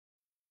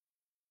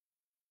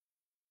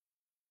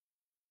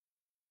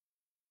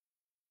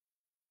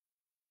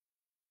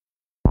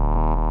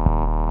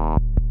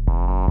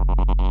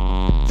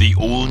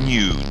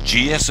all-new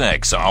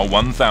GSX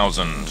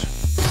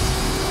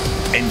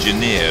R1000.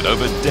 Engineered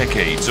over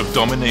decades of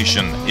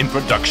domination in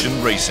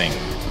production racing.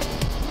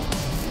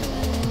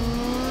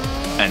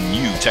 And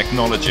new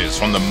technologies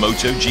from the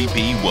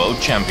MotoGP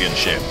World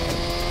Championship.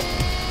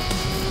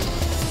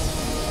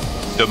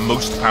 The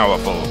most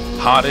powerful,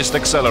 hardest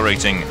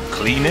accelerating,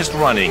 cleanest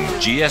running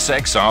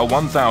GSX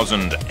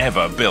R1000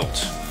 ever built.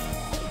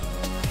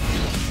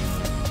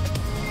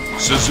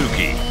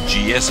 Suzuki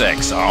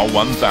GSX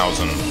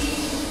R1000.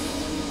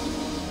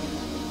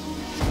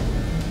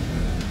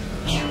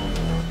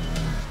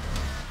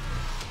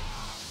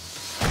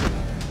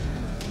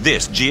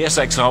 This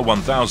GSX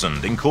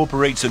R1000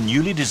 incorporates a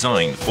newly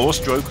designed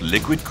 4-stroke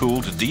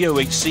liquid-cooled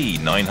DOHC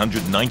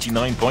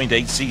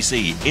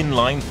 999.8cc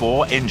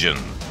inline-4 engine.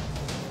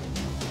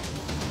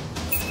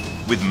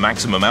 With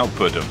maximum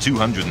output of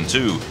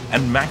 202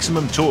 and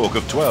maximum torque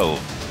of 12,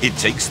 it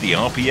takes the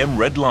RPM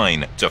red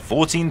line to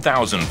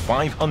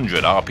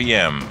 14,500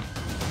 RPM.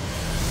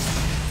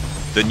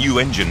 The new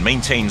engine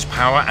maintains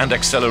power and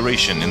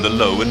acceleration in the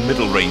low and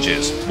middle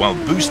ranges, while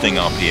boosting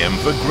RPM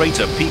for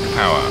greater peak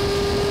power.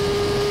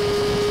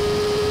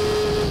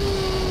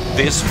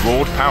 This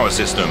broad power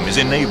system is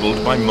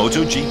enabled by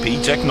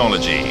MotoGP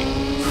technology.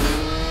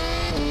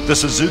 The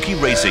Suzuki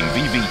Racing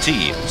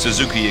VVT,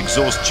 Suzuki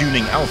Exhaust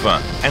Tuning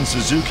Alpha and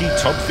Suzuki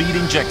Top Feed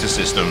Injector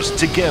systems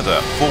together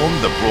form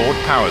the broad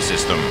power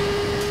system.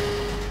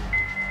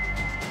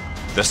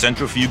 The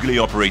centrifugally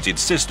operated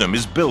system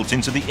is built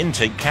into the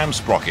intake cam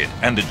sprocket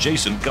and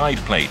adjacent guide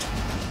plate.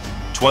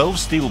 12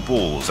 steel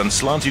balls and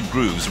slanted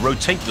grooves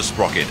rotate the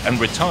sprocket and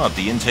retard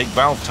the intake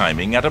valve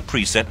timing at a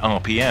preset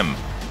RPM,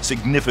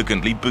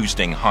 significantly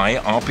boosting high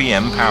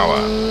RPM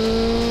power.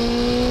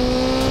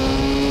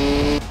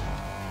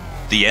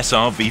 The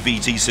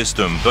SR-VVT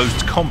system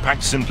boasts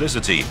compact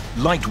simplicity,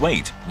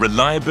 lightweight,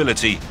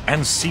 reliability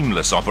and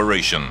seamless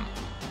operation.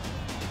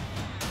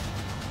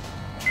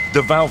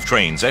 The valve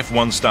train's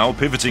F1-style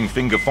pivoting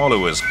finger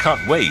followers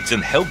cut weight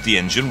and help the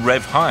engine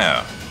rev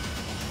higher.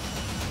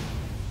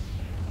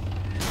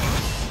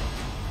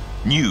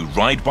 New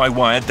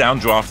ride-by-wire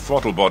downdraft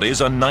throttle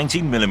bodies are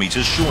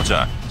 19mm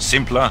shorter,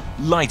 simpler,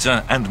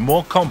 lighter and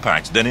more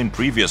compact than in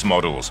previous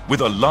models,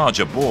 with a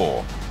larger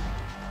bore.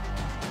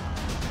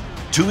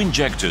 2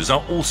 injectors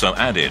are also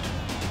added.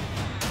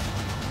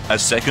 A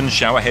second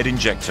showerhead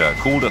injector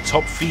called a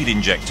top feed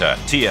injector,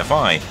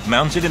 TFI,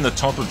 mounted in the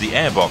top of the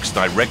airbox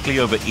directly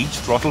over each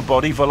throttle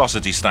body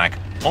velocity stack,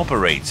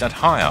 operates at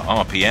higher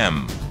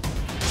RPM.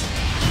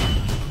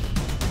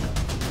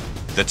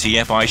 The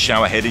TFI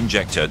showerhead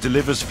injector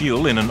delivers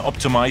fuel in an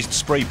optimized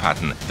spray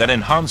pattern that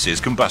enhances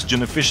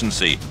combustion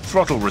efficiency,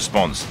 throttle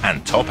response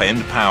and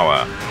top-end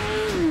power.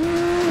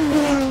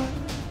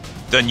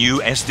 The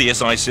new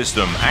SDSI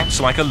system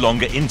acts like a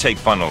longer intake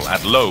funnel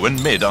at low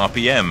and mid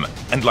RPM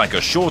and like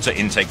a shorter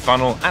intake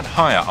funnel at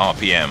higher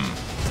RPM.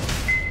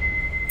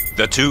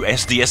 The 2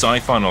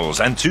 SDSI funnels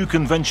and 2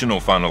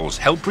 conventional funnels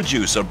help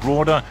produce a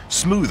broader,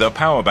 smoother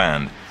power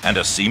band and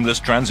a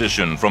seamless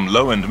transition from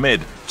low and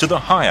mid to the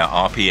higher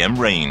RPM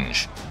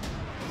range.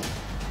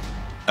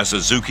 A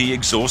Suzuki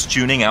Exhaust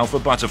Tuning Alpha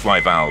butterfly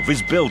valve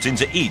is built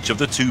into each of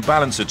the 2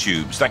 balancer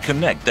tubes that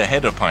connect the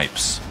header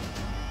pipes.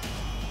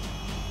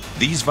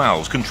 These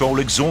valves control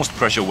exhaust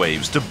pressure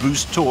waves to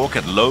boost torque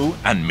at low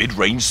and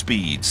mid-range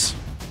speeds.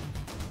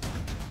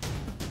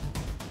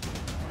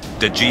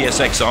 The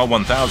GSX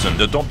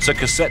R1000 adopts a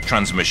cassette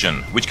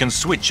transmission, which can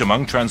switch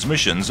among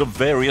transmissions of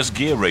various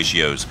gear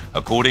ratios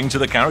according to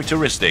the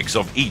characteristics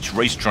of each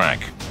racetrack.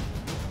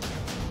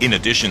 In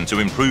addition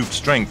to improved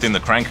strength in the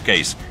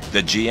crankcase,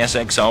 the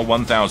GSX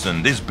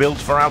R1000 is built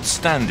for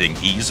outstanding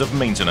ease of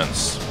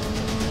maintenance.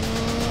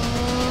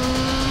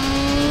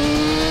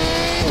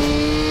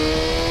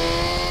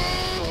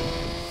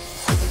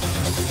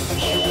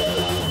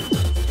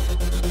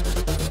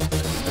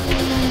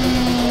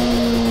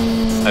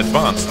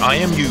 Advanced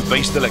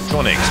IMU-based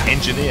electronics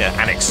engineer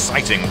an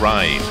exciting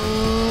ride.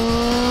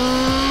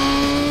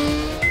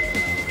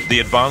 The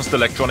Advanced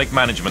Electronic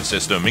Management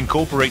System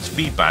incorporates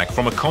feedback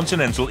from a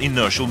Continental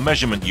Inertial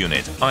Measurement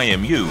Unit,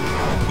 IMU,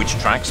 which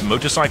tracks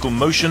motorcycle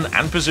motion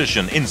and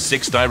position in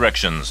 6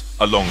 directions,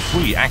 along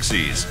 3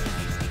 axes: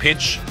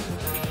 pitch,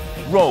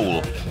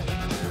 roll,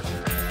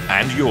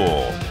 and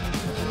yaw.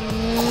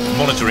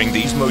 Monitoring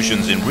these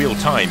motions in real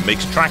time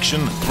makes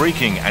traction,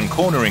 braking and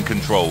cornering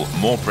control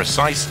more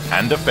precise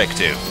and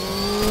effective.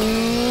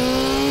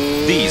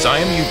 These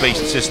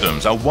IMU-based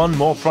systems are one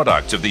more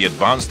product of the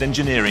advanced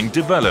engineering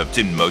developed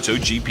in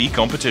MotoGP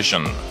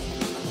competition.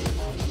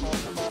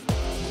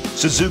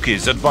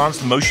 Suzuki's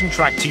Advanced Motion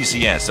Track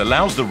TCS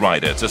allows the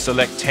rider to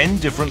select 10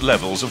 different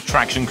levels of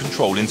traction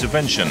control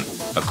intervention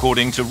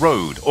according to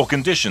road or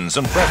conditions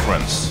and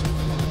preference.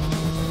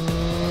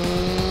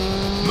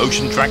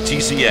 Motion Track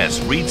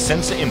TCS reads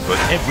sensor input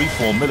every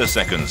 4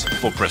 milliseconds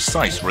for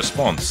precise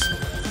response.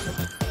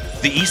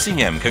 The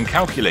ECM can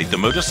calculate the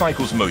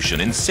motorcycle's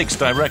motion in 6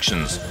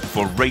 directions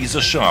for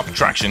razor-sharp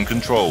traction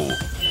control.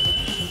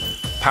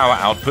 Power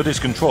output is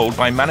controlled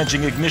by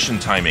managing ignition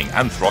timing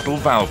and throttle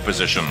valve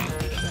position.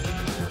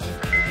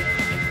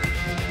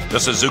 The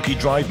Suzuki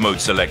Drive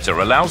Mode Selector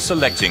allows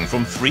selecting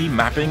from 3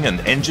 mapping and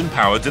engine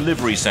power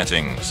delivery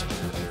settings.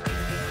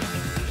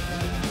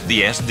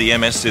 The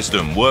SDMS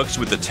system works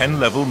with the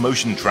 10-level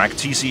Motion Track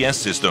TCS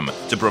system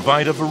to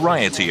provide a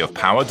variety of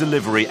power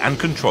delivery and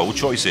control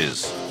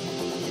choices.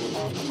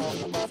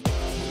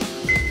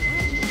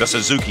 The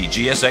Suzuki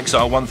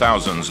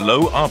GSX-R1000's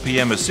low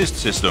RPM assist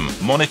system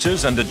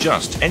monitors and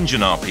adjusts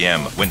engine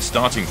RPM when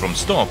starting from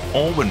stop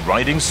or when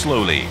riding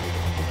slowly.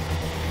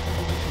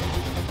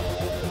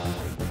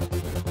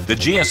 The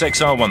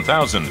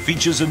GSX-R1000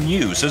 features a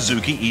new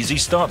Suzuki Easy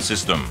Start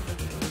system.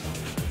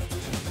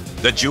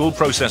 The dual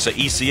processor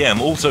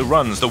ECM also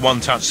runs the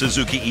one-touch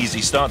Suzuki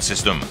Easy Start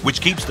system, which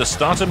keeps the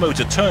starter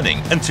motor turning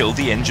until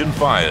the engine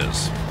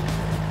fires.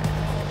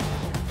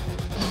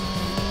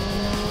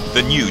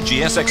 The new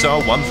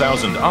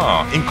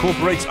GSX-R1000R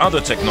incorporates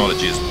other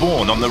technologies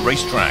born on the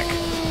racetrack.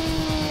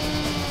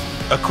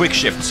 A quick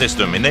shift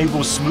system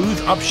enables smooth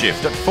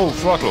upshift at full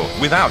throttle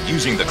without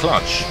using the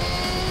clutch.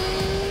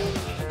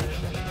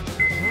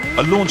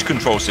 A launch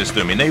control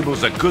system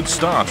enables a good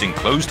start in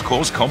closed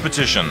course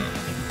competition.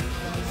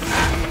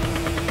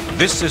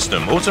 This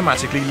system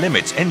automatically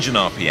limits engine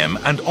RPM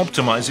and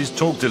optimizes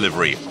torque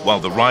delivery, while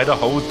the rider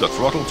holds the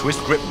throttle twist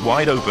grip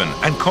wide open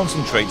and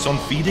concentrates on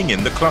feeding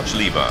in the clutch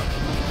lever.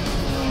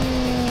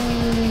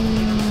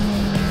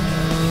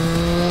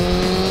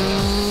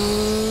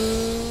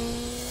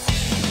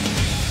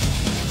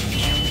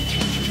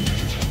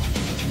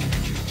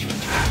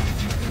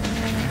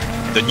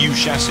 The new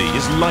chassis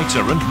is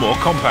lighter and more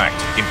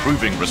compact,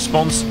 improving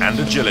response and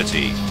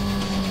agility.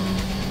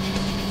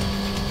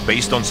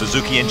 Based on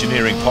Suzuki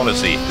engineering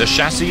policy, the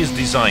chassis is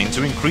designed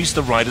to increase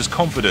the rider's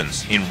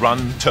confidence in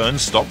run, turn,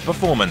 stop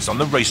performance on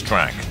the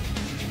racetrack.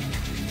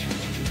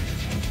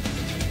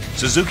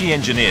 Suzuki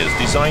engineers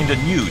designed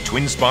a new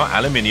twin-spar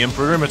aluminium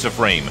perimeter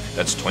frame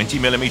that's 20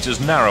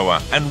 mm narrower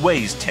and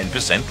weighs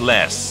 10%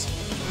 less.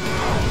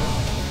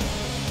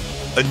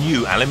 A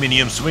new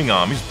aluminium swing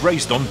arm is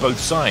braced on both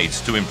sides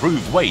to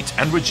improve weight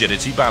and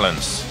rigidity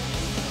balance.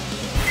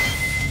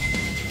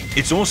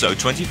 It's also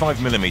 25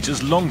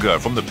 mm longer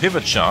from the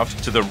pivot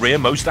shaft to the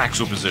rearmost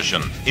axle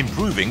position,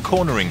 improving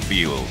cornering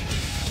feel.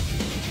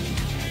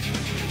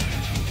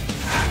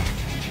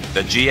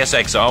 The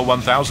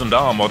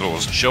GSX-R1000R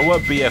models Showa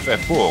BFF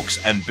forks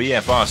and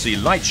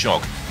BFRC light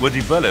shock were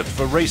developed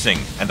for racing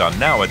and are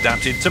now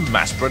adapted to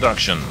mass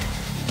production.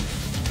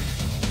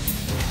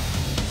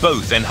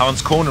 Both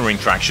enhance cornering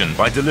traction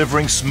by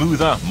delivering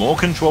smoother, more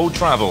controlled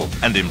travel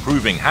and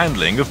improving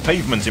handling of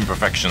pavement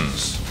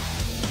imperfections.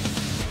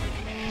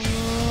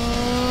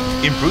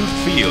 Improved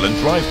feel and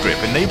drive grip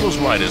enables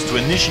riders to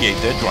initiate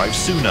their drive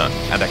sooner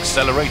and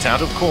accelerate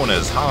out of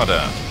corners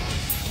harder.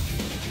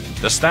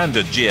 The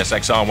standard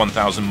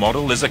GSX-R1000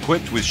 model is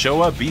equipped with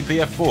Showa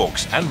BPF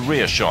forks and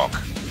rear shock.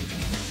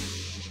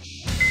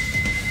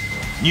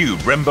 New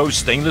Brembo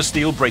stainless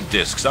steel brake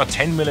discs are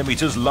 10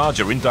 mm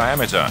larger in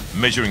diameter,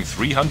 measuring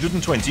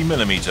 320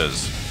 mm.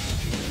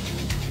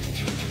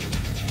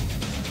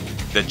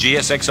 The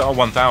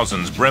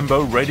GSX-R1000's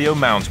Brembo radio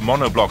mount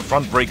monoblock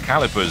front brake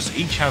calipers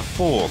each have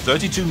 4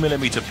 32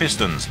 mm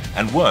pistons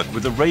and work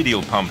with the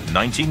radial pump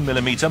 19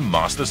 mm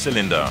master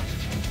cylinder.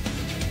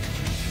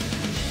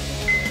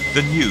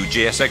 The new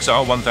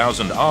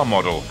GSX-R1000R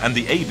model and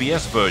the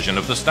ABS version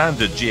of the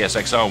standard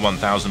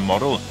GSX-R1000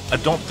 model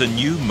adopt the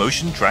new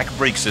Motion Track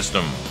brake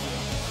system.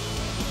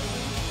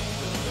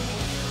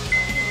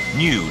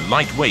 New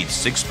lightweight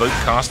 6-spoke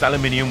cast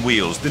aluminium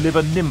wheels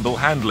deliver nimble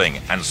handling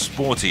and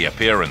sporty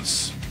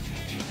appearance.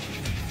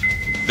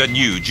 The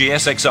new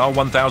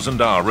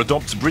GSX-R1000R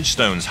adopts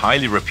Bridgestone's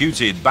highly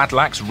reputed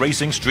Battlax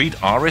Racing Street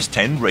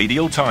RS10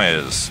 radial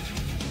tyres.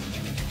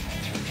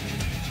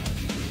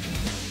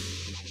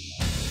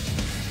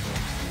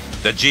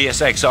 The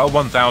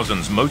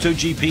GSX-R1000's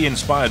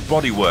MotoGP-inspired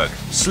bodywork,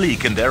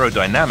 sleek and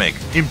aerodynamic,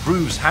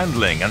 improves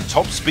handling and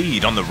top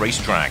speed on the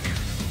racetrack.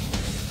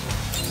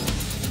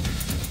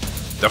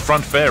 The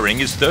front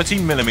fairing is 13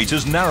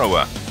 mm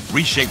narrower.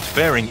 Reshaped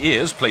fairing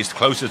ears placed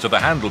closer to the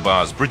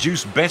handlebars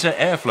produce better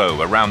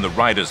airflow around the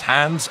rider's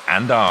hands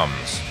and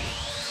arms.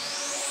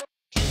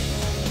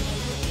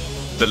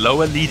 The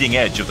lower leading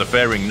edge of the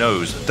fairing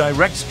nose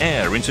directs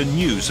air into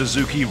new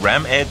Suzuki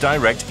Ram Air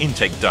Direct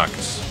intake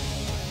ducts.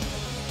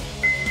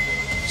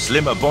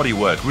 Slimmer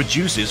bodywork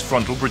reduces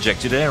frontal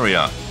projected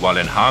area, while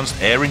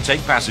enhanced air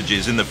intake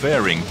passages in the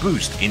fairing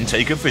boost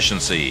intake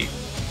efficiency.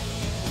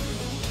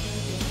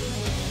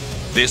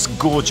 This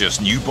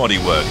gorgeous new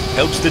bodywork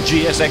helps the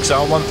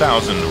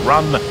GSX-R1000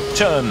 run,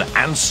 turn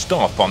and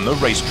stop on the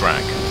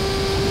racetrack.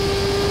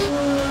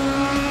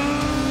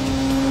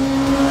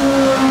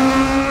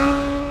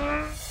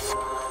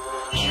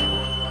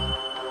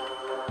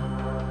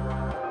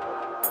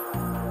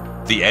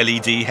 The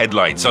LED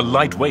headlights are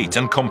lightweight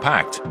and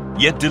compact,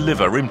 yet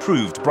deliver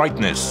improved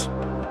brightness.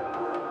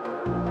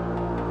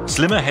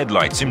 Slimmer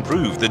headlights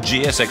improve the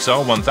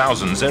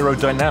GSX-R1000's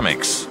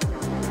aerodynamics.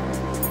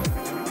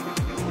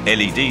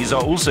 LEDs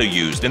are also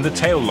used in the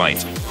tail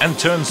light and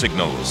turn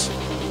signals.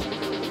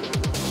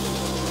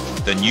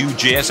 The new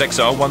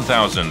GSX-R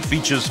 1000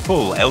 features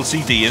full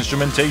LCD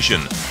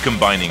instrumentation,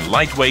 combining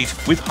lightweight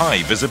with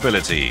high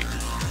visibility.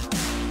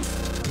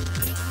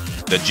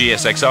 The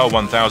GSX-R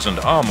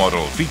 1000R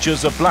model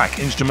features a black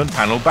instrument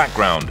panel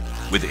background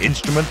with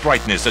instrument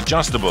brightness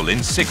adjustable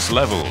in 6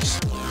 levels.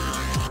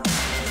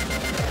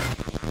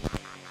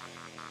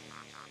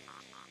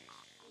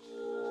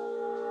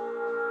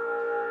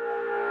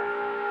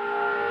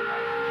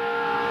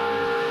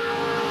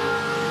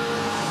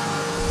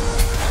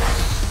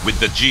 With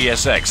the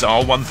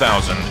GSX-R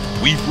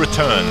 1000, we've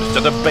returned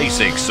to the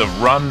basics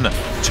of run,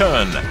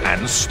 turn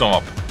and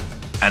stop,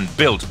 and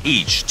built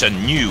each to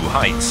new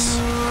heights.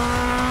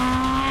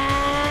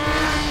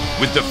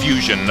 With the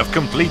fusion of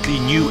completely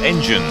new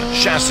engine,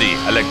 chassis,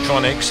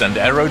 electronics and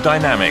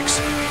aerodynamics,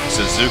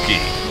 Suzuki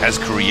has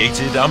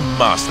created a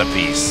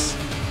masterpiece.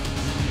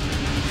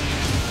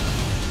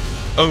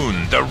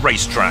 Own the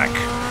racetrack.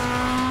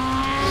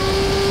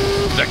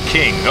 The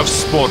king of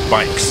sport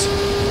bikes.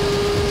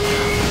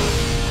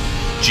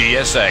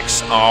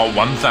 GSX-R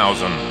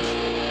 1000.